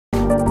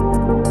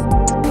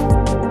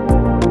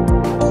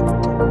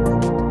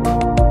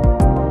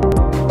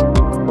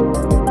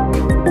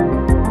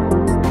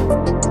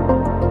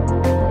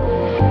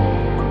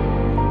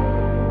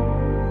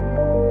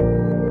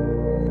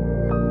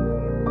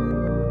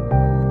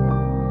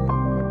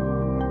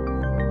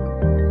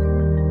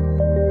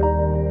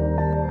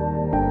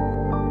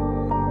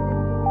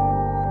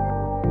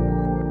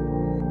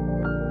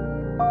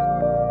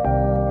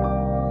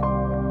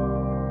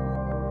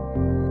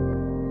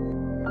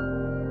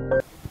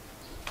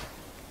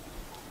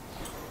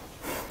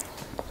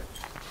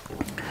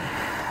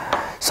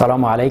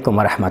سلام علیکم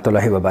و رحمت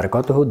الله و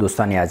برکاته.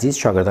 دوستان عزیز،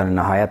 شاگردان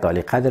نهایت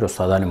عالی قدر،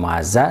 استادان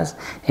معزز،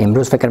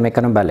 امروز فکر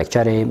میکنم به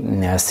لکچر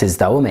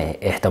 13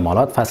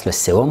 احتمالات فصل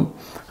 3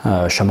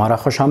 شما را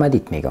خوش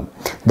آمدید میگم.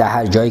 در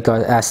هر جایی که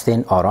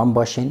هستین آرام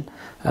باشین.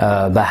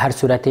 به هر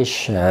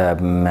صورتش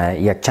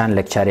یک چند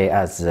لکچر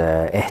از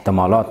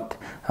احتمالات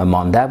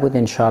مانده بود.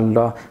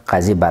 انشالله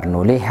قضیه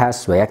برنولی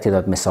هست و یک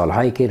تعداد مثال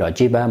هایی که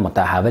راجع به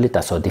متحول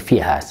تصادفی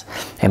هست.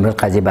 امروز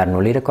قضیه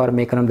برنولی را کار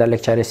میکنم در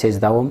لکچر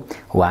 13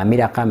 و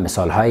همین رقم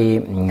مثال های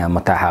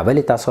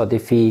متحول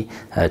تصادفی،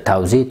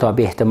 توضیح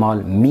تابع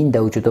احتمال، مین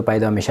در وجود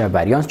پیدا میشه،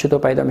 وریانس چطور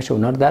پیدا میشه،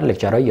 اونا رو در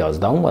لکچرهای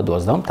 11 و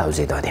 12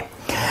 توضیح دادیم.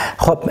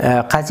 خب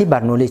قضیه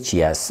برنولی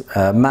چی است؟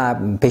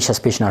 من پیش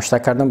از پیش نوشته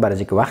کردم برای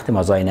اینکه وقت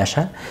ما ضایع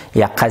نشه.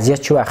 یک قضیه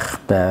چه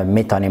وقت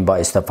میتونیم با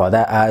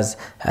استفاده از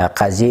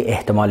قضیه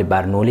احتمال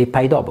برنولی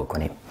پیدا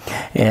بکنیم؟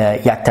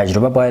 یک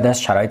تجربه باید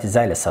از شرایط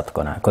ذیل ست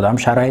کنه. کدام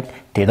شرایط؟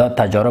 تعداد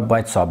تجارب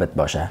باید ثابت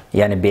باشه،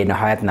 یعنی بی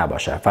نهایت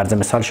نباشه. فرض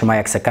مثال شما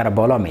یک سکه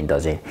بالا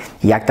میندازید،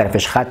 یک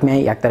طرفش خط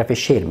میایه، یک طرفش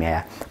شیر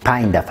میایه،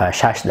 5 دفعه،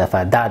 6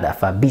 دفعه، 10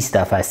 دفعه، 20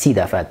 دفعه، 30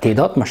 دفعه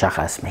تعداد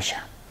مشخص میشه.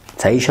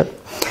 صحیح شد؟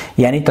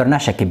 یعنی طور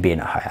نشه که بی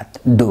نهایت.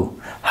 2.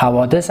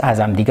 حوادث از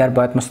هم دیگر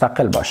باید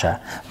مستقل باشه.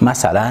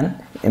 مثلا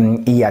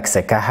این یک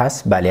سکه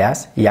هست، بله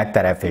است، یک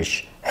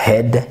طرفش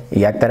هد،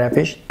 یک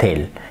طرفش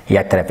تل،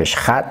 یک طرفش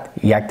خط،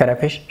 یک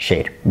طرفش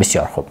شیر.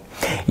 بسیار خوب.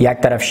 یک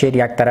طرف شیر،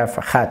 یک طرف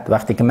خط.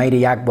 وقتی که من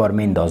یک بار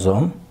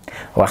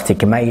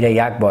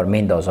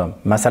میندازم،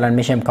 مثلا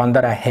میشه امکان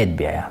داره هد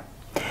بیایم.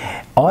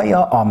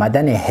 آیا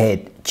آمدن هد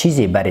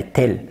چیزی برای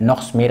تل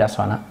نقص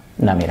میرسانه؟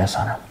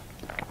 نمیرسانه.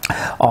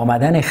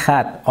 آمدن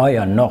خط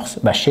آیا نقص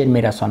به شیر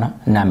میرسانه؟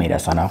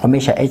 نمیرسانه. خب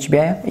میشه اچ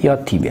بیایم یا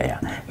تی بیایم،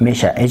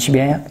 میشه اچ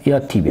بیایم یا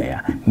تی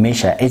بیایم،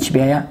 میشه اچ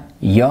بیایم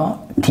یا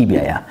تی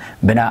بیایم.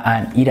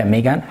 بنابراین ایره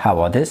میگن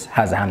حوادث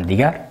از هم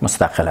دیگر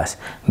مستقل است.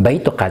 به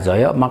تو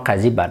قضایا ما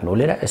قضیه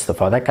برنولی را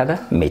استفاده کرده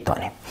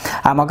میتونیم.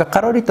 اما اگر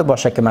قراری تو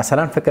باشه که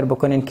مثلا فکر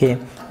بکنین که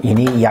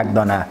اینی یک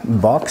دانه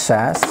باکس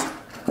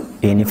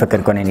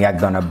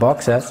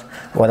است،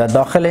 و در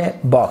داخل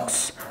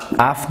باکس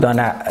 7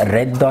 دانه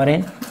رد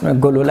دارین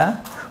گلوله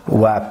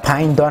و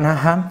 5 دانه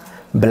هم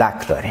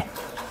بلک دارین.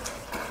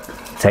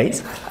 صحیح؟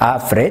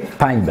 7 رد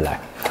 5 بلک.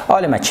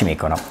 حالا من چی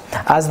میکنم؟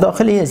 از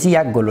داخل از یک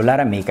گلوله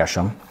را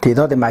میکشم.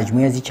 تعداد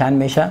مجموعی از چند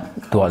میشه؟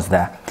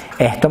 12.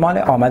 احتمال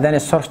آمدن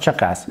سرخ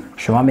چقدر است؟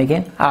 شما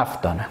میگین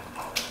 7 دانه.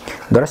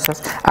 درست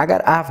است؟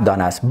 اگر 7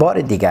 دانه است،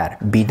 بار دیگر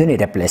بدون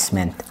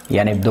ریپلیسمنت،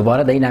 یعنی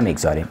دوباره دیگه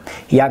نمیگذاریم،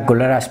 یک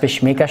گلوله را از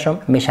پیش میکشم،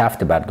 میشه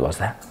 7 بر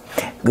 12.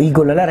 این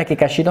گلوله را که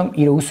کشیدم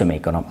این رو اوسو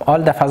میکنم.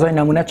 حال در فضای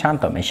نمونه چند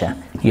تا میشه؟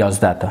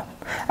 11 تا.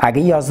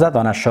 اگه 11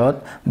 دانه شد،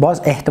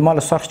 باز احتمال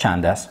سرخ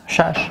چند است؟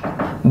 6.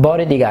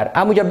 بار دیگر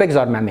همونجا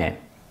بگذار من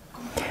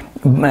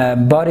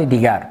بار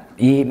دیگر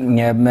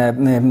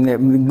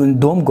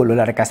دوم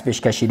گلوله را کس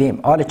پیش کشیدیم،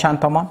 حال چند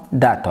تا ما؟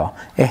 10 تا.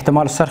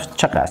 احتمال سرخ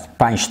چقدر است؟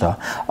 5 تا.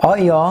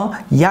 آیا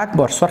یک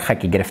بار سرخ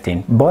که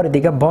گرفتین، بار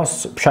دیگه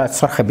باز شاید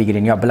سرخ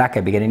بگیرین یا بلک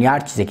بگیرین یا هر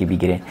چیزی که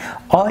بگیرین،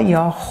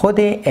 آیا خود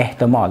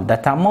احتمال در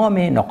تمام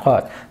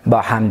نقاط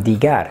با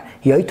همدیگر،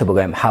 یا ای تو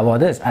بگویم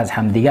حوادث از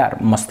همدیگر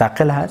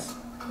مستقل هست؟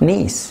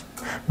 نیست.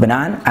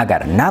 بنابراین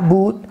اگر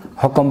نبود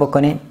حکم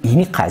بکنین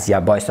این قضیه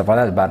با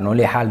استفاده از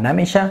برنولی حل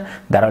نمیشه،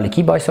 در حالی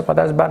که با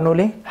استفاده از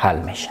برنولی حل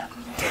میشه.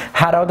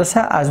 هر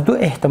حادثه از 2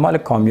 احتمال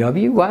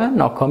کامیابی و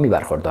ناکامی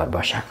برخوردار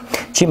باشه.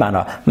 چی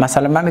معنا؟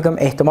 مثلا من میگم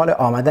احتمال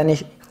آمدن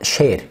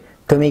شیر،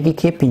 تو میگی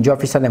که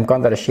 50%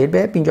 امکان داره شیر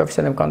به، 50%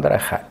 امکان داره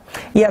خط.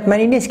 این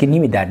حتمانی نیست که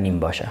نیمی در نیم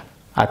باشه،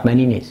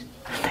 حتمانی نیست.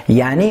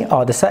 یعنی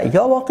حادثه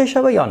یا واقع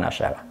شوه یا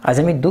نشوه، از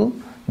این 2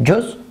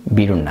 جز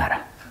بیرون نره.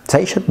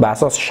 صحیح شد؟ به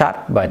اساس شرط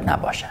باید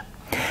نباشه.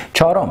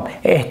 4.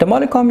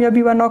 احتمال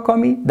کامیابی و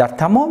ناکامی در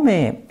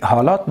تمام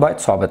حالات باید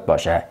ثابت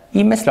باشه.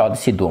 این مثل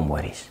حادثه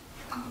دومواری است.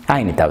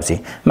 عین توضیح.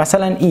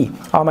 مثلا این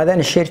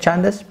آمدن شیر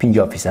چند است؟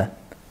 50%.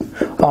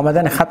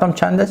 آمدن خطم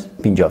چند است؟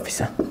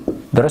 50%.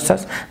 درست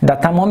است؟ در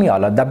تمامی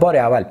حالات، در بار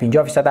اول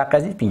 50%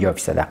 عزیز،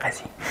 50%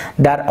 عزیز.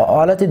 در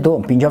حالت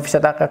دوم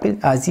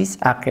 50% عزیز،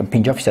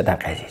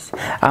 50% عزیز.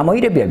 اما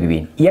این رو بیا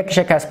ببین، یک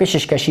شکست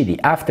پیشش کشیدی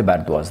 7 بر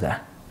 12.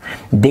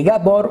 دیگه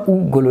بار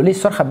او گلوله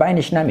سرخ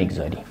بینش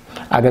نمیگذاری.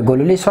 اگر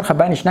گلوله سرخ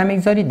بینش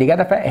نمیگذاری، دیگه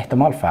دفعه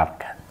احتمال فرق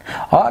کرد.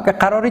 اگر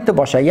قراری تو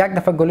باشه یک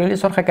دفعه گلوله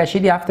سرخ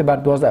کشیدی 7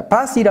 بر 12،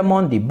 پس ایره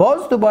ماندی، باز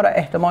دوباره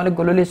احتمال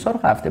گلوله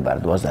سرخ 7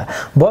 بر 12،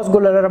 باز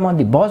گلوله را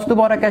ماندی، باز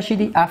دوباره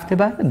کشیدی 7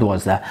 بر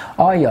 12.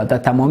 آیا در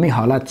تمامی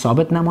حالت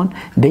ثابت نمان؟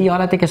 در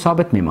حالتی که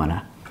ثابت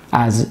میمانه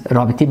از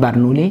رابطه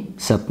برنولی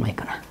صدق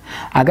میکنه.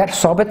 اگر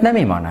ثابت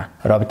نمیمانه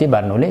رابطه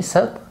برنولی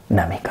صدق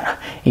نمیکنه.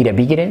 ایره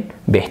بگیرین،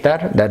 بهتر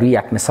در روی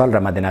یک مثال را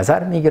مد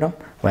نظر میگیرم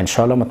و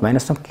انشالله مطمئن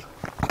هستم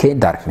که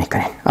درک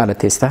میکنین. حالا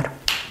تیزتر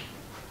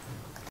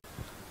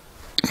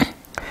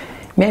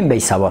میایم به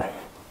سوال.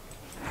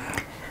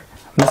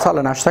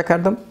 مثال نوشته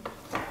کردم،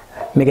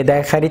 میگه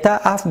در خریطه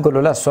 7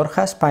 گلوله سرخ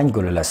است، 5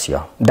 گلوله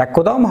سیاه. در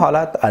کدام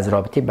حالت از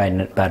رابطه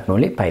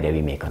برنولی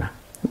پیروی میکنه؟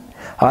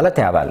 حالت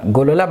اول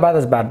گلوله بعد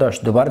از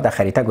برداشت دوباره در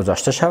خریطه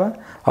گذاشته شود.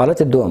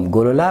 حالت دوم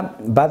گلوله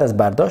بعد از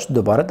برداشت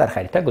دوباره در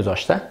خریطه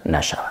گذاشته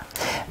نشود.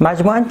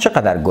 مجموعاً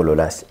چقدر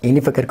گلوله است؟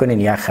 اینی فکر کنین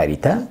یک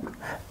خریطه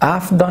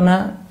 7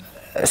 دانه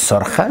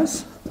سرخ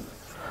است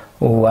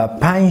و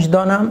 5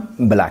 دانه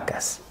بلک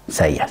است.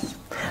 صحیح است.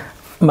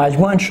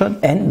 مجموعاً شد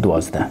n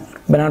 12.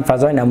 بنابراین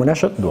فضای نمونه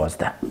شد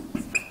 12.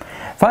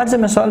 فرض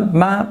مثال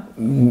من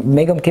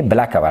میگم که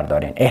بلک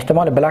بردارین.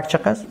 احتمال بلک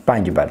چقدر است؟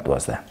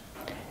 5/12.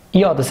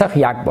 این حادثه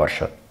یک بار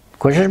شد.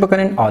 کوشش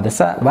بکنین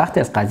حادثه وقتی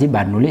از قضیه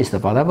برنولی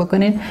استفاده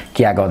بکنین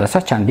که یک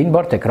حادثه چندین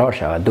بار تکرار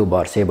شود. 2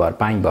 بار، 3 بار،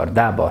 5 بار،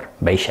 10 بار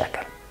به این شکل.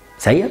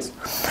 صحیح است؟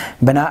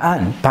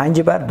 بنابراین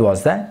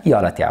 5/12 این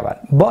حالت اول.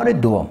 بار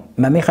دوم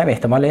من میخوایم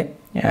احتمال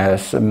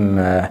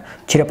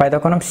چی رو پیدا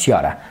کنم؟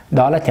 سیاره.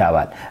 در حالت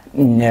اول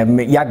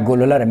یک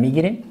گلوله رو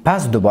میگیرین،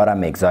 پس دوباره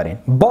میگذارین،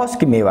 باز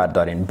که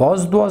میوردارین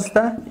باز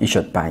 12 این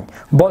شد 5،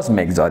 باز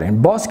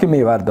میگذارین، باز که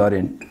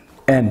میوردارین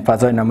n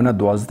فضای نمونه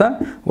 12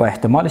 و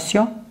احتمال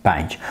سیاه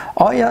 5.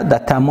 آیا در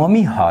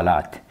تمامی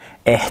حالات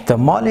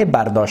احتمال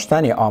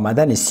برداشتن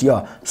آمدن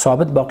سیاه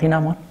ثابت باقی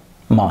نمان؟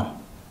 مان.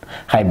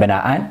 خیلی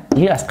بناهن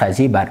این از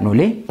قضیه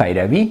برنولی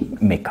پیروی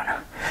میکنه.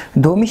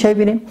 دومیش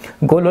ببینیم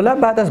گلوله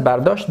بعد از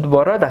برداشت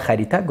دوباره در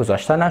خریطه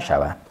گذاشته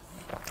نشود.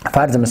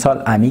 فرض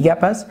مثال امی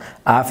گپ است.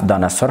 7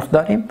 دانه سرخ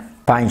داریم،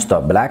 5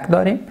 تا بلک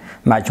داریم،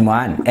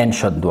 مجموعاً n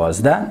شد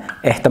 12.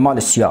 احتمال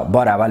سیاه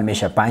بار اول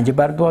میشه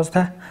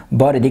 5/12.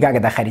 بار دیگه اگه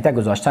در خریطه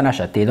گذاشته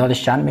نشه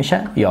تعدادش چند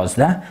میشه؟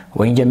 11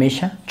 و اینجا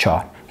میشه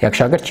 4. یک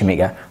شاگرد چی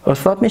میگه؟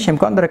 استاد میشه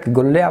امکان داره که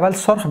گلوله اول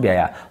سرخ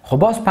بیاید. خب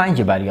باز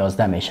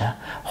 5/11 میشه.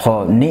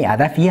 خب نه،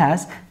 هدف این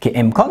است که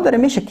امکان داره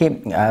میشه که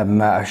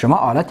شما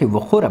حالت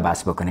وقوع رو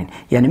بس بکنین.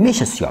 یعنی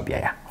میشه سیاه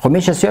بیاید. خب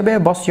میشه سیاه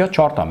بیاید، باز سیاه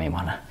 4 تا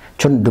میمانه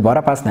چون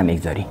دوباره پس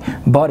نمیگذاری.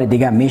 بار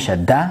دیگه میشه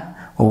 10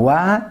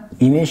 و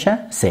این میشه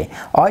 3.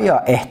 آیا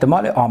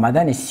احتمال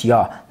آمدن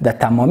سیاه در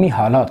تمامی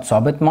حالات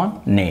ثابت مان؟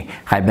 نه.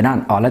 خیلی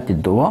بنان حالت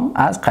دوم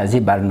از قضیه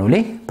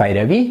برنولی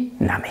پیروی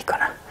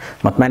نمیکنه.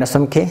 مطمئن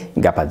هستم که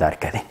گپ درک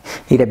کردین.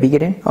 این رو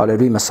بگیرین، حالا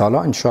روی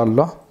مثالا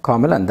انشاءالله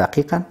کاملا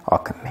دقیقا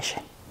حاکم میشه.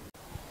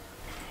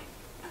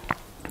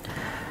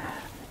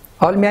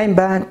 حال میایم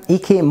به این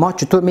که ما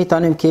چطور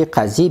میتونیم که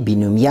قضیه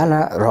بینومیال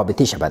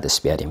رابطیش به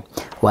دست بیاریم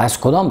و از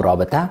کدام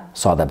رابطه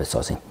ساده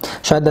بسازیم.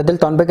 شاید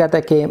دلتان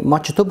بگرده که ما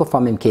چطور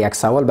بفهمیم که یک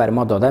سوال بر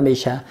ما داده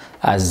میشه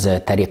از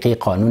طریقه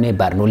قانون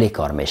برنولی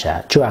کار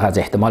میشه، چه وقت از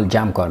احتمال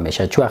جمع کار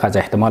میشه، چه وقت از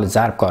احتمال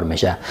ضرب کار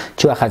میشه،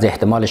 چه وقت از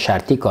احتمال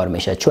شرطی کار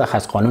میشه، چه وقت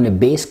از قانون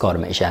بیس کار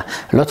میشه.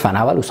 لطفا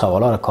اول اون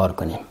سوالا رو کار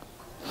کنیم.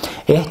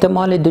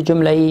 احتمال دو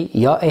جمله‌ای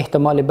یا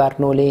احتمال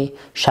برنولی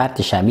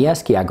شرط شمی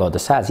است که یک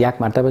حادثه از یک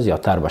مرتبه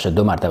زیادتر باشه،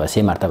 2 مرتبه،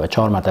 3 مرتبه،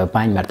 4 مرتبه،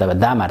 5 مرتبه،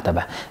 10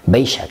 مرتبه به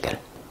این شکل.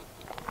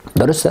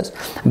 درست است؟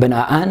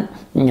 بناهن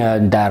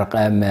در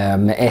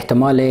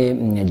احتمال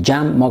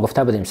جمع ما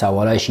گفته بودیم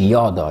سوالایش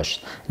یا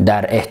داشت،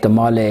 در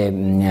احتمال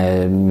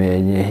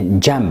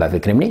جمع به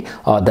فکرم نی،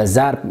 در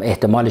ضرب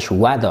احتمالش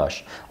و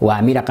داشت و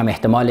همین رقم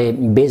احتمال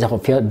بیز.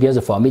 خب بیاز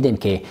فهمیدین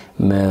که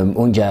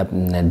اونجا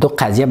 2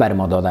 قضیه بر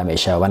ما داده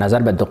میشه و نظر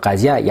به 2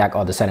 قضیه یک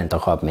حادثه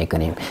انتخاب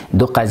میکنیم.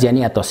 2 قضیه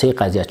نی تا 3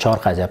 قضیه، 4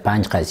 قضیه،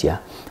 5 قضیه.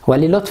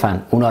 ولی لطفاً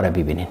اونا رو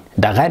ببینین.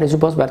 در غیر از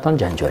باز براتون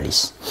جنجالی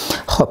است.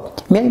 خب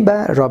میایم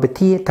به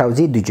رابطه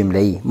توضیح دو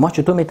جمله‌ای. ما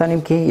چطور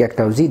میتونیم که یک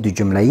توضیح دو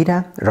جمله‌ای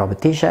را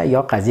رابطه‌اش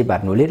یا قضیه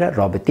برنولی را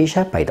رابطه‌اش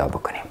پیدا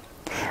بکنیم؟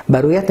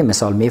 به رویت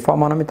مثال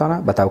میفهمانم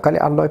میتونه، به توکل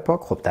الله پاک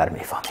خوبتر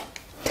میفهمیم.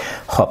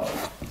 خب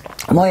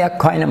ما یک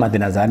کاین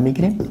مد نظر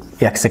میگیریم،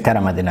 یک سکر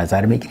مد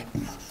نظر میگیریم.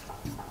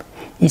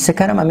 این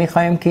سکر ما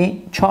میخوایم که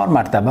 4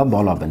 مرتبه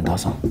بالا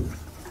بندازم.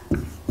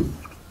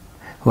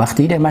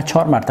 وقتی من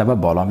 4 مرتبه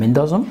بالا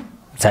میندازم،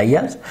 صحیح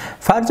است؟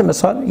 فرض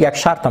مثال یک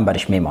شرط هم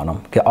برش میمانم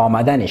که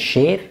آمدن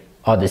شیر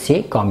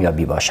حادثه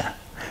کامیابی باشه.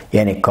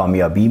 یعنی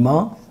کامیابی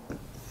ما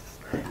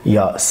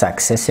یا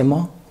سکسس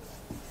ما،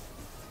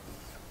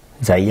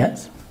 صحیح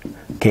است؟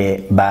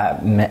 که با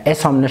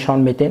اس هم نشان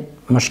میده،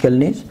 مشکل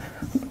نیست.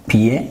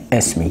 پی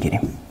اس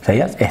میگیریم،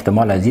 صحیح است؟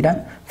 احتمال از این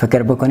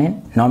فکر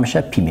بکنین نامش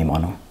پی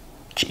میمانم.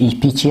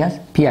 پی چی است؟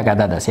 پی یک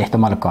عدد است،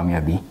 احتمال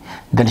کامیابی.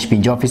 دلش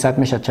 50%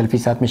 میشه،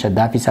 40% میشه،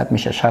 10%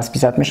 میشه،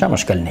 60% میشه،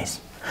 مشکل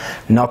نیست.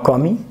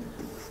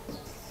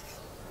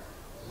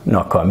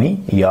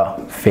 ناکامی یا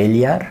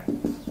فیلیر،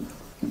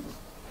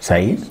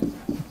 صحیح است؟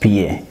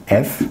 پی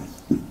اف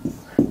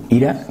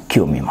ایره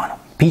کیو میمانم.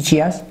 پی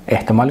چی است؟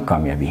 احتمال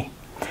کامیابی.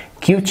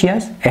 کیو چی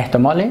است؟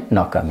 احتمال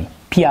ناکامی.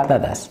 پی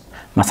عدد است،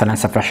 مثلا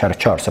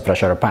 0.4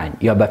 0.5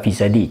 یا به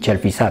فیصدی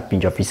 40%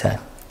 50%.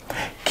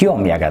 کیو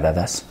هم یک عدد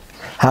است.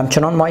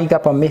 همچنان ما این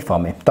گپ هم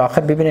میفهمیم. تا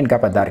آخر ببینین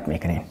گپ درک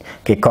میکنین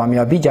که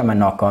کامیابی جمع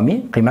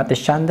ناکامی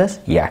قیمتش چند است؟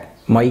 1.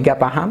 ما این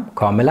گپ هم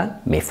کاملا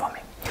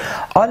میفهمیم.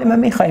 حالا ما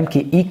میخوایم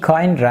که این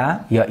کاین را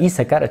یا این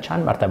سکر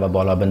چند مرتبه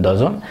بالا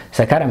بندازم.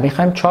 سکر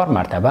میخوایم 4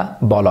 مرتبه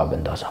بالا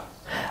بندازم.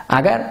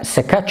 اگر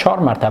سکر 4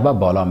 مرتبه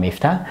بالا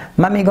میفته،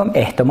 من میگم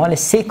احتمال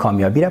 3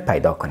 کامیابی را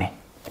پیدا کنین.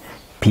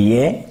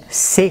 پی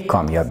 3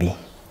 کامیابی،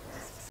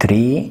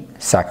 3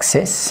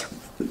 success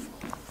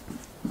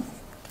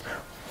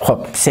خب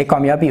 3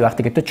 کامیابی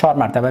وقتی که تو 4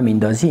 مرتبه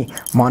میندازی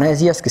معنی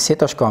از این است که 3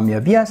 تاش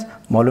کامیابی است،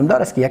 معلوم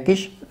دار است که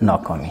یکیش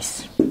ناکامی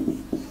است.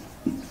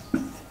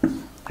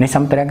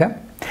 نیستم درگه؟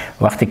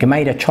 وقتی که من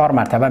ایره 4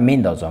 مرتبه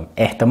میندازم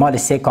احتمال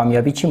 3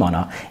 کامیابی چی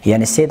مانا؟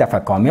 یعنی 3 دفعه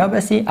کامیاب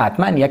هستی،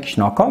 حتما یکیش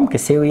ناکام که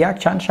 3 و 1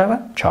 چند شوه؟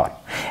 4.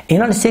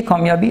 اینا 3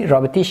 کامیابی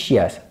رابطه‌اش چی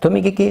است؟ تو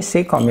میگه که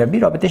 3 کامیابی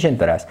رابطه‌اش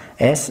اینطور است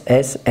S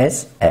S S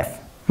F.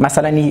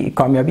 مثلا این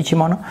کامیابی چی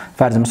مانا؟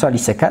 فرض مثال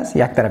سکه است،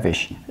 یک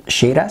طرفش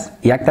شیر است،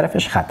 یک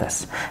طرفش خط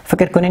است.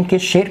 فکر کنین که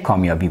شیر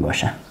کامیابی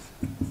باشه.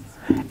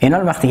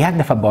 اینا وقتی یک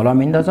دفعه بالا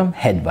میندازم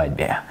هد باید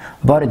بیایه،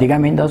 بار دیگه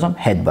میندازم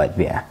هد باید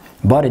بیایه،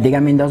 بار دیگه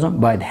میندازم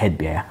باید هد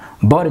بیایه،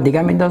 بار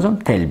دیگه میندازم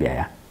تل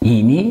بیایه.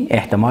 اینی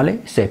احتمال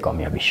 3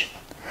 کامیابیش.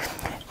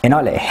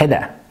 اینال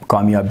هد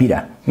کامیابی را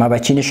ما به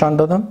چی نشان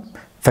دادم؟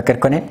 فکر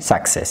کنین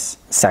سکسس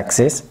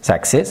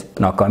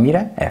ناکامی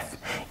را F.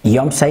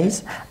 ایام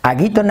سایز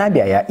اگه تو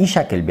نبیایه این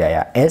شکل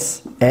بیایه S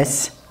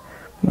S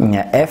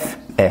F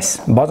S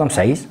بازم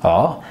سایز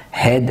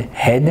هد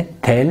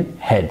تل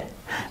هد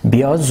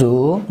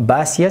بیازو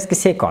بسی است که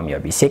 3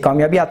 کامیابی. 3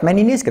 کامیابی حتما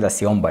نیست که در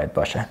 3 باید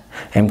باشه،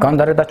 امکان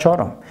داره در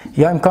 4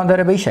 یا امکان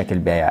داره به این شکل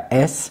بیایه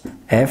S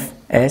F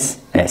S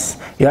S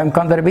یا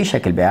امکان داره به این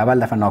شکل بیایه اول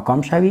دفعه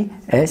ناکام شوی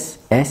S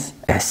S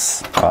S.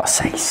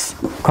 سایز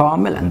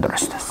کاملا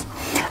درست است.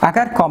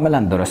 اگر کاملا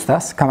درست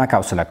است کمک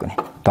حوصله کنید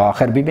تا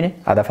آخر ببینید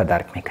هدف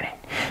درک میکنید.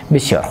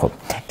 بسیار خوب.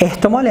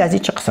 احتمال از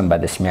این چه قسم به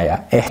دست میآید؟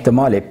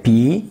 احتمال P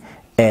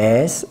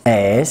S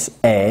S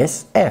S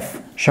F.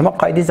 شما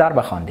قاعده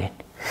ضرب خواندین.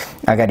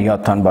 اگر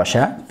یادتان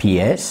باشه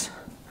PS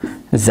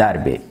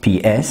ضرب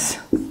PS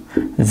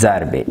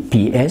ضرب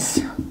PS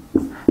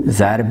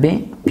ضرب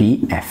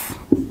PF.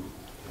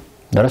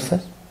 درست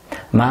است؟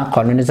 ما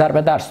قانون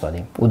ضرب درس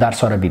دادیم، او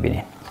درس ها رو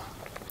ببینید.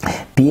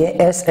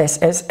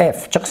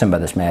 PSSSF چه قسم به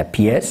دست میاد؟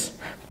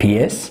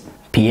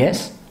 PS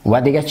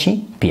و دیگه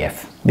چی؟ PF.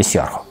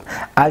 بسیار خوب.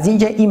 از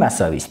اینجا این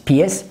مساوی است.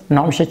 PS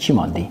نامش چی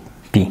ماندی؟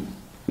 P.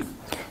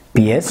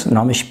 PS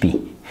نامش P.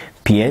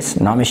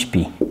 PS نامش P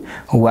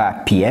و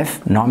PF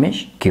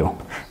نامش Q.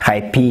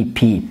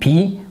 خیلی P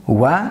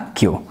و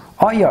Q.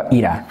 آیا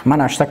ایره من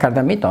ناشته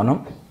کردم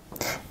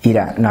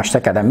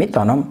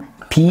میتونم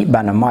P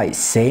به نمای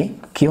 3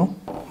 Q؟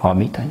 ها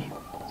میتونیم،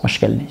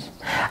 مشکل نیست.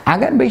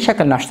 اگر به این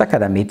شکل ناشته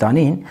کردم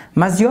میتونین،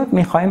 من زیاد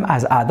میخوایم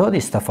از اعداد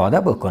استفاده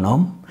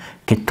بکنم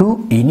که تو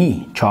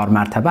اینی 4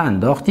 مرتبه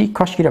انداختی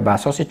کاش که به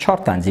اساس 4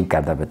 تنظیم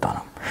کرده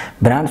بتانم.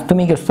 برند تو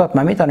میگه استاد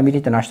من میتونم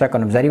میرید ناشته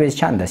کنم ضریب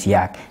چند است؟ 1.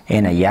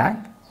 اینه 1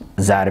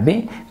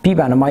 ضرب پی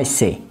به نمای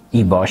 3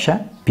 ای باشه،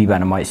 پی به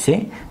نمای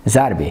 3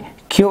 ضرب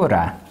کیو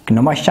را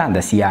نمایش چند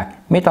است؟ 1.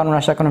 میتونم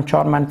ناشته کنم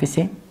 4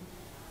 منفی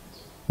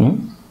 3؟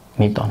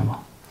 میتونم.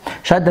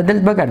 شاید دل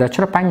بگرده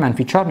چرا 5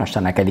 منفی 4 ناشته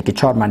نکردی که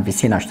 4 منفی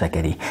 3 ناشته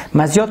کردی؟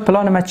 مزیاد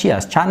پلان ما چی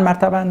است؟ چند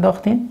مرتبه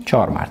انداختین؟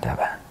 4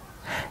 مرتبه.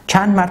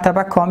 چند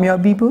مرتبه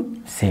کامیابی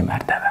بود؟ 3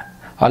 مرتبه.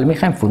 حالا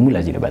میخوایم فرمول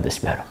از این رو به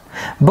دست بیارم.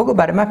 بگو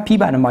برای من پی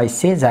به نمای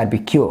 3 ضرب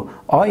کیو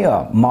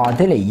آیا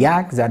معادل 1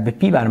 ضرب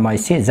پی به نمای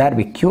 3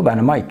 ضرب کیو به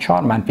نمای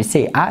 4 منفی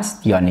 3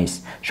 است یا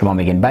نیست؟ شما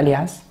میگین بله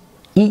است.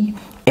 ای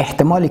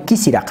احتمال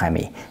کسی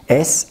رقمی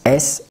S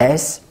S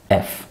S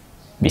F.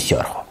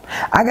 بسیار خوب.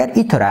 اگر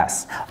اینطور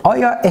است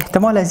آیا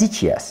احتمال از این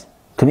چی است؟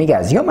 تو میگه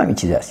از یا همین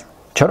چیز است.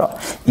 چرا؟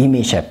 این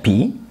میشه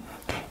پی،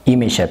 این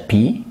میشه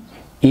پی،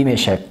 این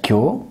میشه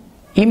کیو،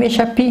 این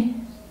میشه پی.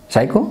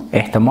 سعی کن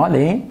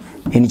احتمال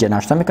اینجا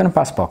ناشته میکنم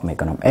پس پاک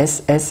میکنم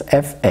S S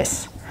F S.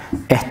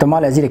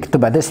 احتمال از این که تو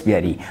به دست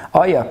بیاری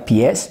آیا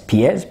PS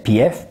PS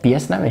PF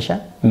PS نمیشه؟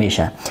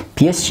 میشه.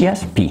 PS چی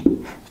است؟ P.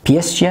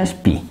 PS چی است؟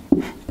 P.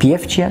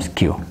 PF چی است؟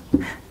 Q.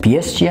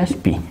 PS چی است؟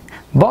 P.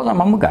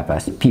 بازم همون گپ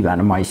است. P به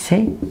نمای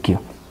 3 Q.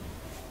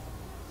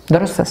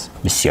 درست است؟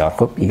 بسیار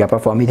خوب. این گپ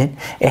فهمیدین؟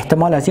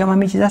 احتمال از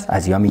همین چیز است؟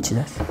 از همین چیز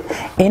است.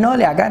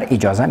 اینال اگر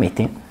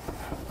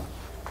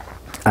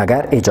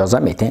اجازه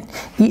میتین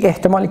این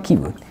احتمال کی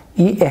بود؟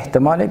 این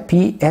احتمال P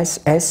S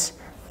S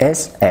S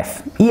F.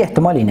 این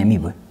احتمال اینمی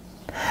بود.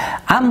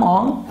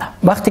 اما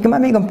وقتی که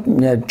من میگم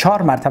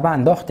 4 مرتبه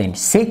انداختین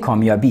 3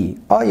 کامیابی،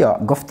 آیا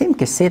گفتیم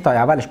که 3 تا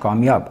اولش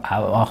کامیاب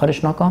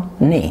آخرش ناکام؟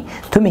 نه.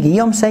 تو میگی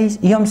یام سایز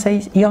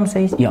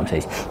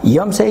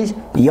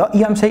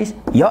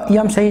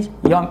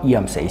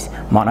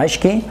معنیش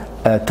که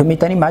تو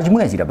میتونی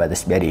مجموع از این را به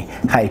دست بیاری.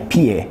 خیلی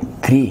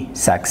پی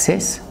 3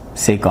 سکسس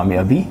 3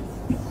 کامیابی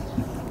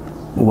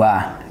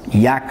و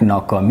 1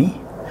 ناکامی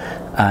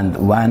and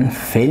 1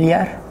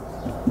 failure.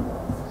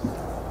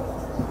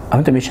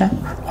 همونطور میشه؟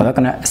 خدا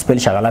کنه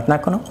اسپلش غلط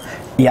نکنم.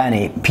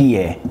 یعنی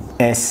پی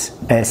اس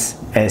اس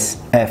اس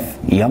اف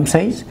یام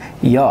سایز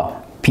یا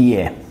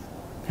پی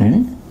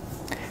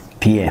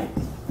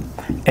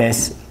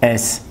اس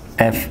اس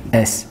اف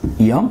اس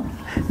یام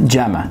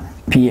جمع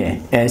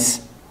پی اس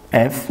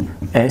اف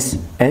اس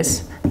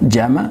اس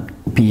جمع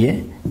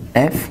پی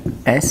اف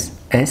اس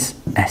اس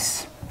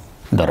اس.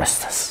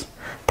 درست است.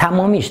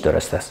 تمامیش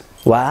درست است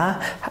و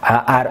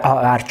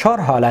هر 4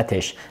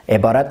 حالتش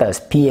عبارت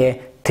از پی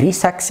 3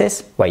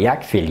 سکسس و 1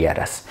 فیلیر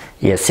است.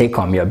 3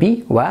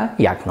 کامیابی و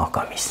 1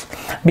 ناکامی است.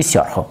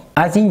 بسیار خوب.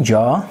 از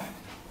اینجا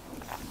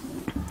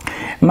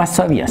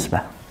مساوی است.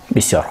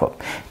 بسیار خوب.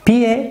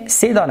 پی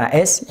 3 دانه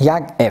اس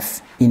یک اف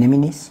اینه می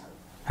نیست؟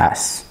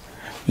 هست.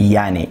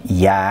 یعنی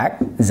 1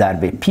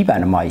 ضرب پی به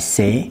نمای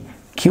 3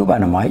 کیو به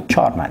نمای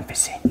 4 منفی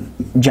 3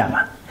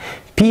 جمع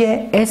پی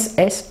اس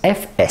اس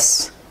اف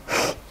اس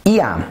ای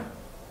هم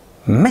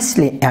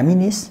مثل امی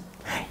نیست؟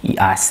 ای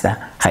است.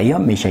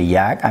 خیام میشه 1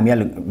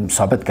 امیال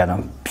ثابت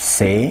کردم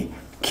 3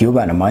 کیو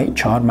به نمای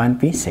 4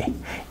 منفی 3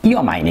 ای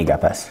هم اینی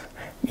گپ است.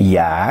 1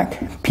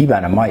 پی به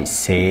نمای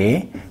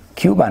 3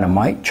 کیو به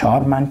نمای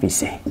 4 منفی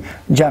 3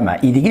 جمع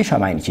ای دیگه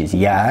شما این چیز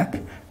 1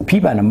 پی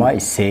به نمای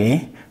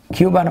 3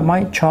 کیو به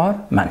نمای 4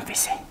 منفی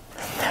 3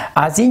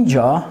 از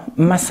اینجا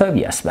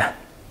مساوی است به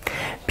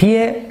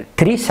پی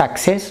 3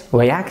 سکسس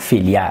و یک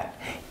فیلیر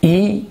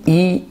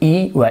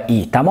ای و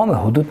ای تمام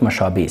حدود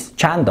مشابه است.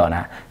 چند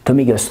دانه؟ تو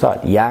میگه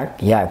استاد 1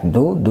 1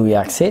 2 2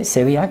 1 3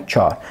 3 1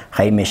 4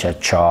 خیلی میشه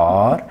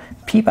 4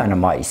 پی به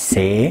نمای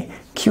 3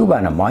 کیو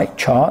به نمای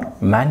 4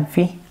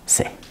 منفی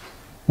 3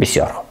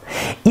 بسیار خوب.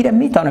 این را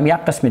میتونم یک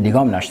قسم دیگه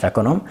هم نشته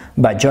کنم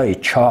به جای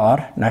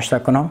 4 نشته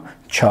کنم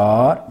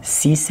 4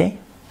 3 3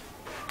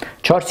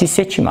 4 3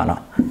 3 چی معنا؟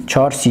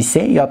 4 3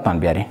 3 یادتان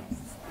بیارین.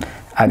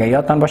 اگر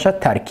یادتان باشد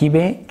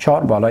ترکیب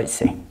 4 بالای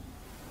 3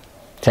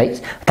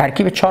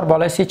 ترکیب 4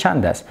 بالای 3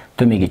 چند است؟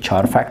 تو میگی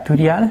 4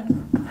 فاکتوریال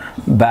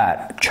بر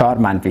 4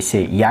 منفی 3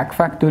 1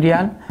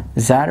 فاکتوریال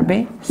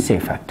ضرب 3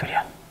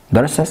 فاکتوریال.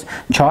 درست است؟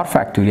 4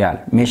 فاکتوریال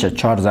میشه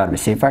 4 ضرب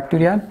 3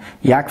 فاکتوریال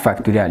 1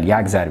 فاکتوریال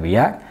 1 ضرب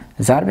 1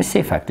 ضرب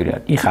 3 فاکتوریال.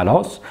 این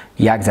خلاص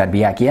 1 ضرب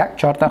 1 1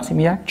 4 تقسیم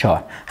 1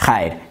 4.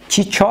 خیر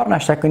چی 4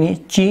 نشته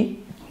کنی؟ چی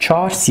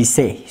 4 3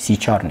 3 3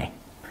 4 نه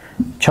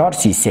 4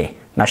 3 3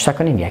 نشته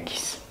کنیم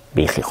یکیست.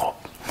 بیخی خوب.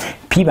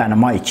 پی به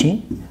نمای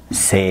چی؟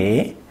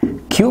 3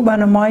 کیو به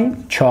نمای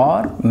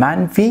 4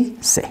 منفی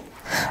 3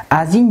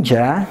 از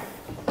اینجا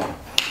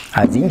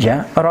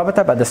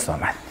رابطه به دست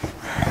آمد.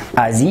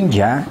 از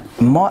اینجا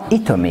ما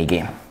ایتو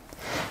میگیم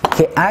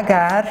که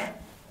اگر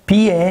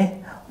پی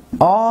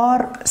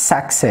آر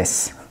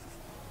سکسس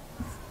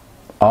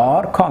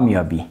آر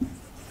کامیابی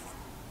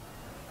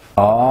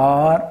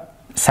آر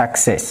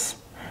سکسس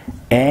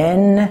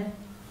ان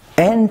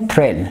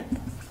ترل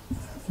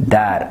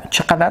در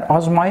چقدر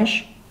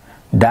آزمایش؟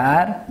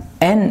 در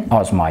ان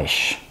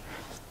آزمایش.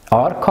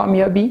 آر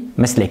کامیابی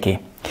مثل که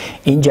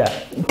اینجا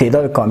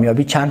تعداد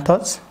کامیابی چند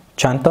تاست؟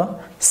 چند تا؟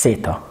 3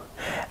 تا.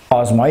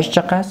 آزمایش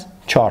چقدر؟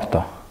 4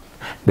 تا.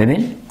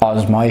 ببین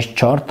آزمایش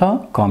 4 تا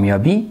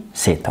کامیابی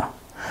 3 تا.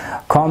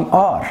 کام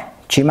آر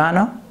چی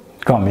معنا؟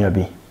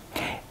 کامیابی.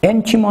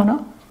 ان چی معنا؟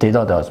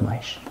 تعداد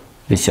آزمایش.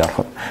 بسیار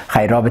خوب.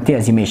 خیر رابطه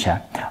از این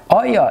میشه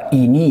آیا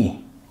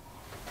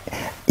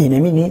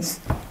اینمی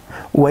نیست؟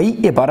 و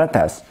این عبارت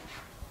است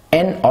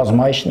ان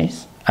آزمایش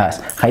نیست؟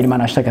 است. خیر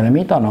من اشته کنم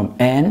میتونم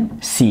ان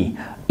سی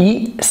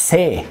ای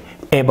 3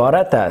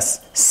 عبارت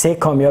است 3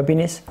 کامیابی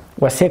نیست؟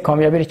 و 3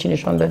 کامیابی رو چی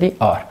نشان دادی؟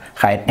 آر.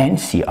 خیر ان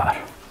سی آر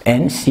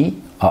ان سی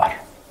آر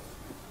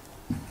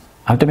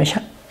هم تو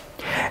میشه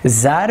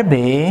ضرب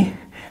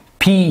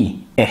پی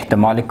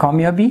احتمال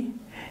کامیابی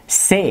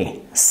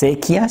 3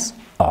 کی است؟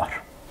 آر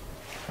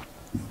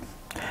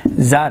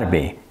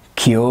ضرب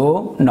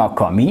کیو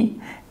ناکامی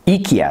ای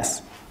کی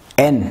است؟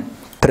 ان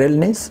ترل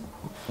نیست؟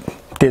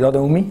 تعداد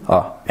عمومی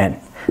ان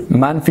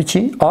منفی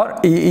چی؟ آر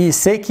ای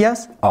 3 کی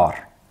است؟ آر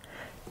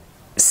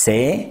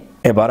 3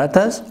 عبارت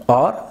است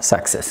آر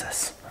سکسس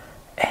است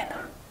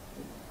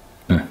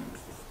ان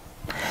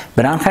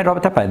بران خیر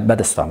رابطه به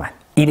دست آمد.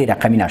 این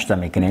رقمی نشته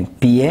میکنین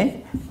پی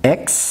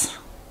اکس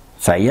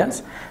صحیح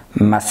است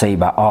مساوی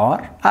به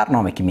آر هر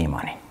نامی که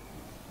میمانین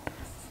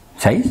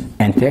صحیح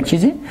انت یک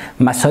چیزی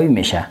مساوی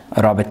میشه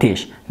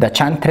رابطهش در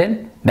چند ترل؟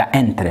 در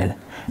ان ترل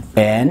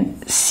ان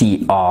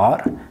سی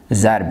آر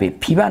ضرب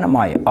پی به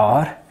نمای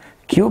آر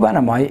کیو به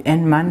نمای ان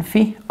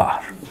منفی آر.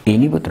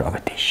 اینی بود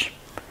رابطهش.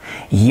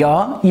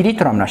 یا ایری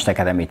تو هم نشته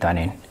کده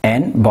میتونین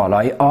ان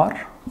بالای آر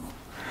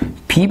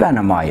پی به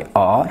نمای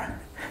آر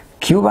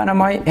کیو به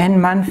نمای ان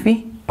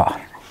منفی آر.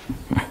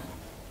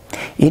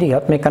 ایری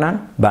یاد میکنن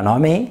به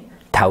نام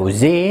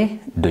توضیح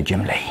دو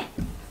جمله ای.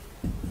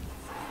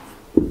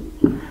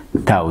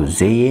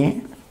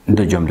 توضیح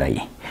دو جمله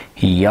ای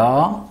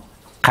یا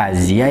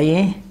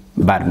قضیه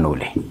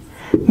برنولی.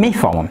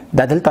 میفهمم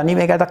در دلتانی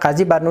میگه در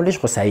قضیه برنولیش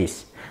خود صحیح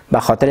است به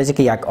خاطر از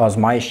که یک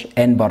آزمایش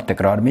n بار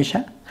تکرار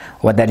میشه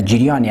و در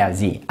جریان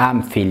از این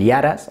هم فیلیر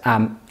است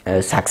هم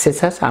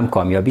سکسس است هم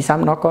کامیابی است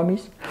هم ناکامی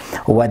است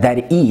و در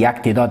این یک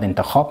تعداد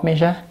انتخاب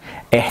میشه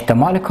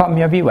احتمال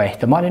کامیابی و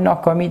احتمال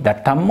ناکامی در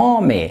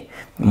تمام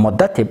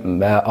مدت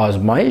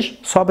آزمایش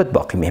ثابت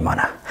باقی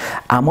میمانه.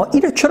 اما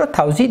این رو چرا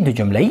توضیح دو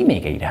جمله ای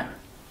میگه؟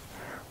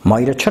 ما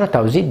این رو چرا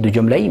توضیح دو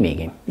جمله ای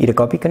میگیم؟ این رو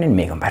کاپی کنین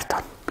میگم براتون.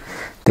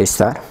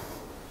 تستر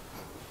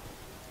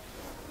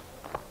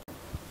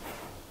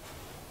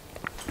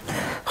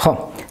خب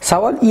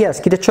سوال ای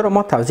است که چرا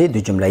ما توضیح دو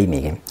جمله ای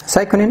میگیم.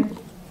 سعی کنین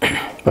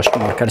باش که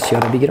مارکر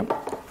سیاه رو بگیرم.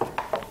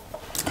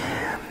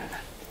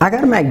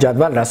 اگر من یک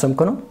جدول رسم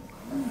کنم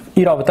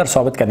این رابطه رو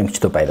ثابت کردیم که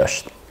چطور پیدا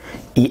شد.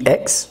 ای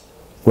اکس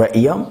و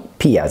ای هم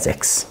پی از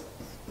اکس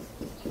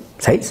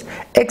صحیح؟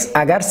 اکس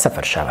اگر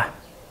 0 شوه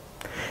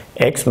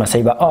x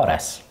مساوی به r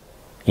است،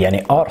 یعنی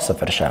r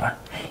صفر شود.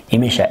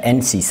 این میشه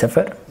n سی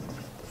صفر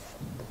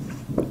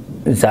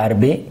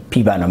ضرب p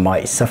به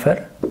نمای صفر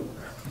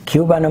q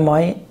به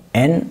نمای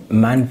n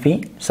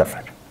منفی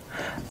صفر.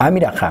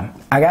 همین رقم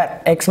اگر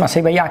x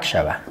مساوی به یک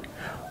شود،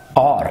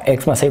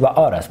 x مساوی به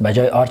r است، به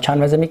جای r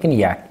چند وضع میکنی؟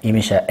 یک. این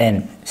میشه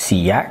n سی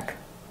یک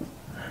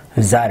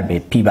ضرب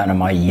p به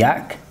نمای یک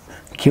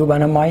q به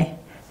نمای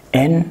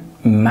n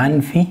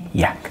منفی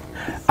یک.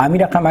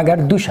 همین رقم اگر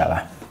دو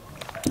شود،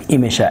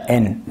 این میشه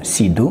n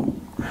سی دو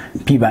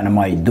p به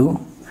نمای دو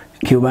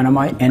q به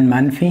نمای n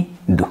منفی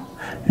دو.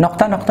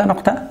 نقطه نقطه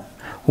نقطه.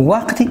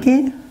 وقتی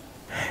که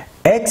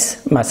x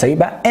مساوی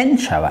به n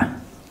شود،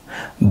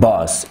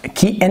 باز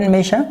کی n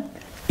میشه؟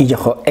 اینجا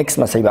خب x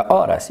مساوی به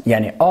r است،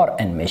 یعنی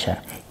r n میشه.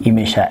 این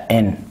میشه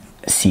n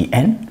سی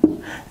n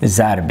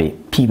ضرب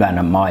p به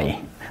نمای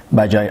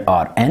به جای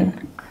r n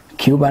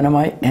q به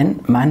نمای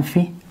n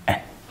منفی n.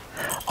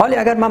 حالا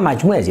اگر من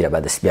مجموع زیر به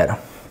دست بیارم،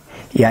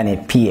 یعنی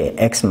p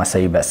x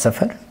مساوی به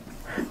صفر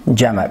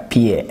جمع p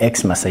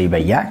x مساوی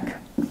به یک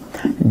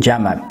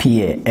جمع p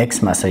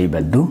x مساوی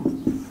به دو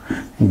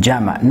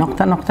جمع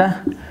نقطه نقطه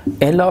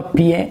الا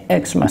p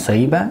x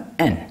مساوی به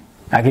n.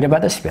 اگر به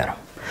دست بیارم،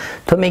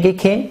 تو میگه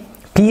که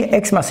p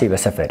x مساوی به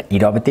صفر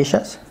این رابطش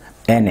است،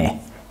 n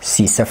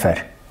سی صفر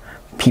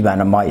p به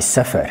نمای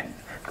صفر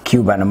q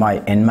به نمای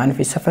n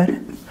منفی صفر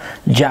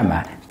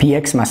جمع p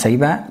x مساوی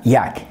به یک،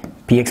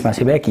 p x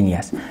مساوی به یک اینی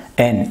است،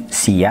 n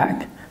سی یک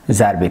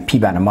ضرب p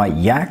به نمای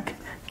یک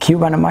q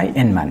به نمای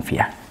n منفی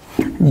یک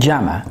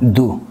جمع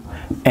دو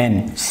n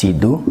سی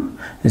دو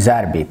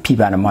ضرب p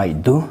به نمای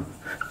دو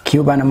q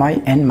به نمای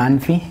n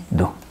منفی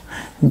دو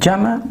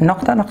جمع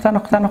نقطه نقطه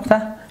نقطه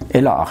نقطه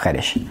الی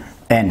آخرش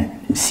n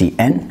سی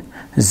n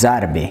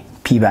ضرب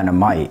p به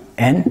نمای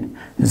n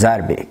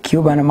ضرب q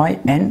به نمای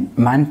n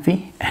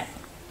منفی n.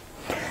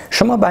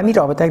 شما با همین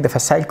رابطه یک دفعه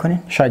سعی کنین،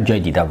 شاید جای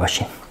دیده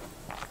باشین.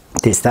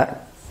 تستر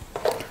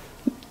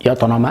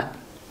یادتون آمد؟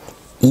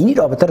 اینی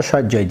رابطه رو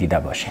شاید جای دیده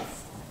باشین.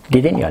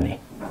 دیدین یا نه؟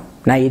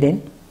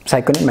 ندیدین؟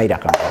 سعی کنین. من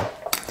رقم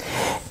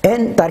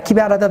n ترکیب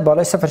اعداد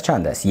بالای صفر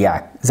چند است؟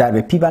 یک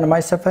ضرب p به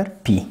نمای صفر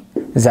p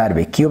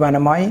ضرب q به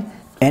نمای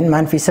n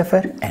منفی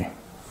صفر n.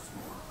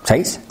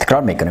 صحیح؟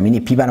 تکرار میکنم.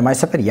 اینی p به نمای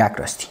صفر یک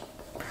راستی.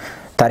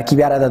 ترکیب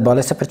اعداد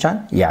بالای صفر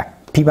چند؟ یک.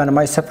 p به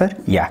نمای صفر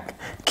یک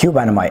q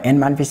به نمای n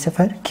منفی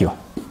صفر q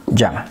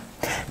جمع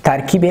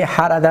ترکیب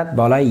هر عدد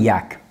بالای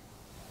یک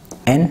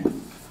n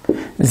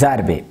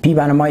ضرب p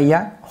به نمای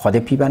یک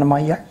خود p به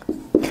نمای یک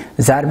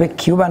ضرب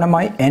q به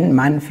نمای n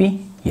منفی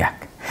یک.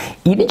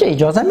 اینجا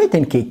اجازه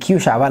میدین که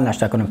q اول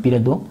نشته کنم پیر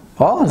دو؟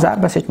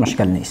 ضرب بس هیچ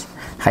مشکل نیست.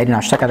 خیلی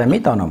نشته کردم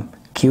میتونم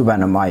q به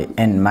نمای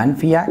n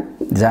منفی یک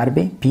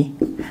ضرب p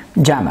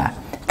جمع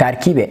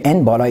ترکیب n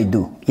بالای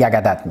دو یک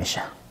عدد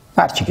میشه،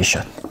 هرچی که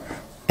شد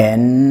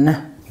n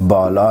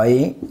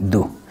بالای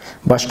دو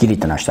باش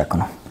کلیت نشته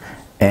کنم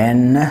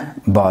n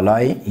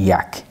بالای یک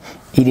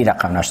ایری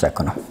رقم نشته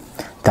کنم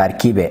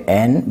ترکیب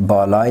n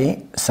بالای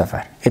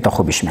صفر ایتا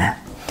خوبش میه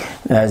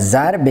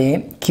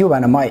ضرب q به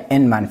نمای n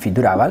منفی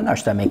دو رو اول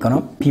نشته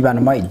میکنم p به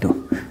نمای دو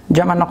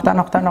جمع نقطه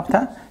نقطه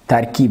نقطه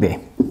ترکیب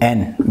n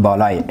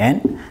بالای n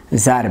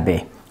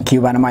ضرب q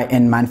به نمای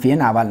n منفی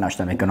n اول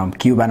نشته میکنم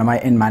q به نمای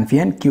n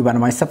منفی n q به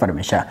نمای صفر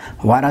میشه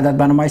و عدد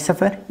به نمای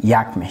صفر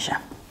یک میشه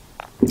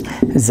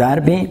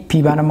ضرب p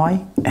به نمای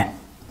n.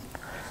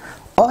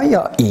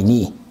 آیا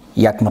اینی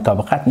یک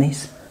مطابقت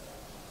نیست؟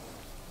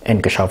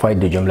 انکشاف های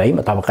دو جمله‌ای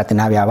مطابقت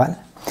نوع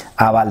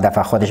اول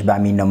دفعه خودش به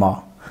همین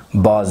نما،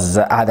 باز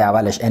حد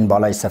اولش n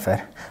بالای صفر،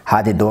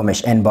 حد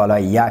دومش n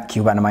بالای یک q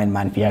به نمای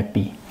منفی یک p،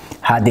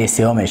 حد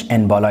سومش n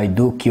بالای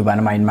دو q به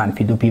نمای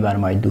منفی دو p به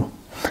نمای دو.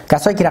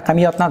 کسایی که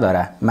رقمیات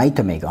نداره من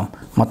تو میگم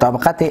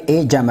مطابقت a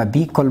جمع b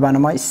کل به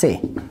نمای 3.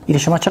 این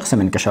شما چه قسم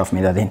انکشاف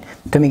میدادین؟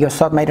 تو میگی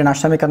استاد من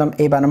نشته میکردم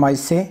a به نمای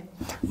 3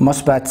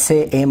 مثبت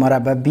 3 a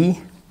مربع b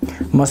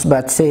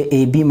مثبت 3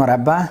 ab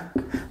مربع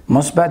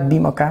مثبت b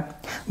مکعب.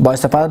 با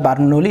استفاده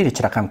برنولی رو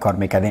چه رقم کار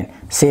میکردین؟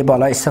 3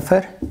 بالای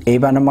 0 a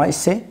به نمای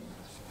 3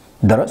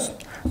 درست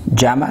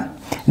جمع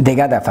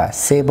دیگه دفعه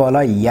 3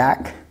 بالای 1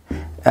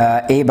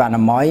 a به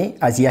نمای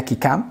از یکی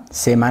کم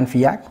 3 منفی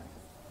 1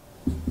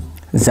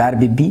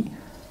 ضرب b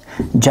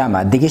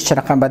جمع دیگه چه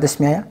رقم به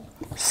دست میاد؟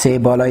 3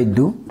 بالای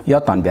 2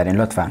 یادتان بیارین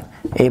لطفا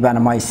a به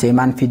نمای 3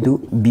 منفی 2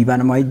 b به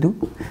نمای 2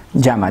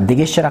 جمع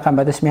دیگه چه رقم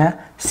به دست میاد؟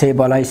 3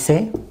 بالای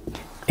 3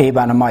 a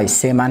به نمای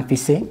 3 منفی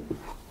 3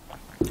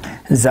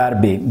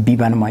 ضرب b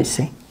به نمای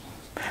 3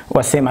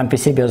 و 3 منفی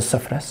 3 بیاد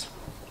صفر است.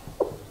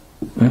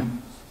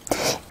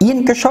 این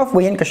انکشاف و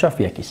این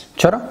انکشاف یکیست.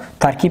 چرا؟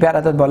 ترکیب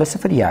عدد بالای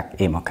صفر یک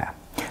a مکعب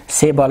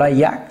 3 بالای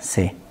 1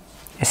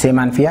 3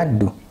 منفی 1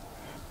 2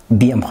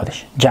 b هم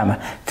خودش جمع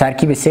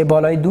ترکیب 3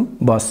 بالای 2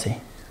 با 3.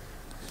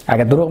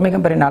 اگر دروغ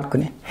میگم برای نل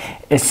کنین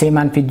 3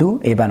 منفی 2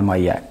 a به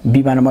نمای 1 b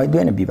به نمای 2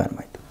 یعنی b به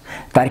نمای 2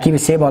 ترکیب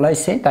 3 بالای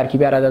 3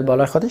 ترکیب عدد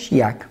بالای خودش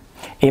 1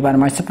 a به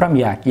نمای صفر هم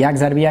 1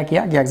 ضرب 1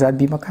 1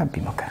 ضرب b مکعب b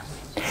مکعب.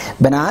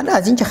 بنابراین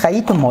از اینکه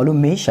خیلی معلوم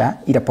میشه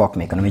این رو پاک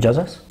میکنم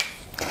اجازه است.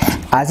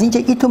 از اینکه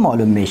این تو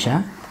معلوم میشه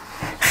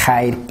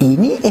خیر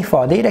اینی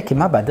افاده ای را که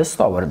من به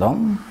دست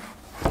آوردم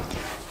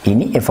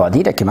اینی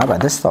افادی را که من به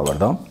دست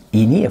آوردم،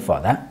 اینی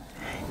افاده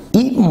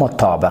این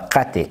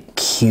مطابقت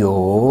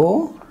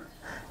کیو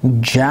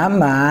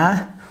جمع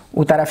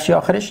او طرف چی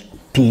آخرش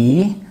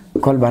پی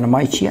کل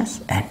برنامه چی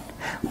است ان،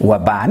 و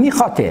به همین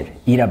خاطر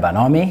این را به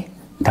نام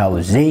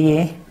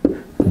توضیح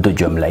دو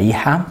جمله‌ای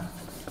هم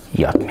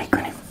یاد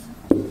میکنیم.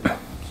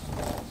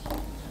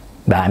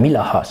 به همین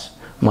لحاظ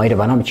ما این را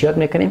به نام چی یاد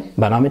میکنیم؟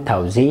 به نام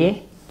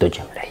توضیح دو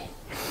جمله‌ای.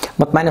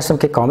 مطمئن هستم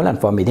که کاملا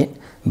فهمیدین.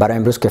 برای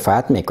امروز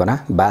کفایت میکنه،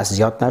 بحث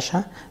زیاد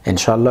نشه.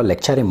 انشالله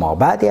لکچر ما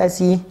بعد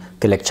از این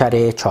که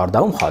لکچر 14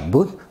 خواهد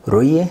بود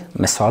روی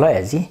مثالای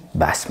از این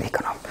بحث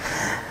میکنم.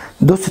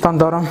 دوستتان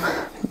دارم،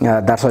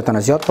 درسایتان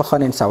زیاد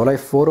بخوانین. سوالای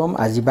فورم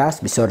از این بحث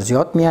بسیار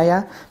زیاد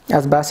میآید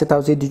از بحث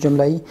توضیح دو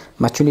جمله‌ای.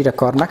 من چون این را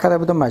کار نکرده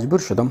بودم مجبور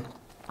شدم،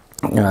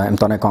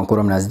 امتحان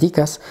کانکورم نزدیک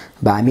است،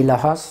 به همین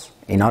لحاظ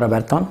اینا را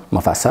براتون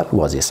مفصل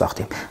واضح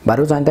ساختیم. برای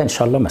روز آینده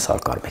انشالله مثال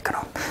کار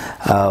میکنم.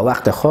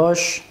 وقت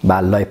خوش به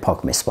الله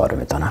پاک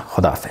میسپارم.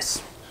 خداحافظ.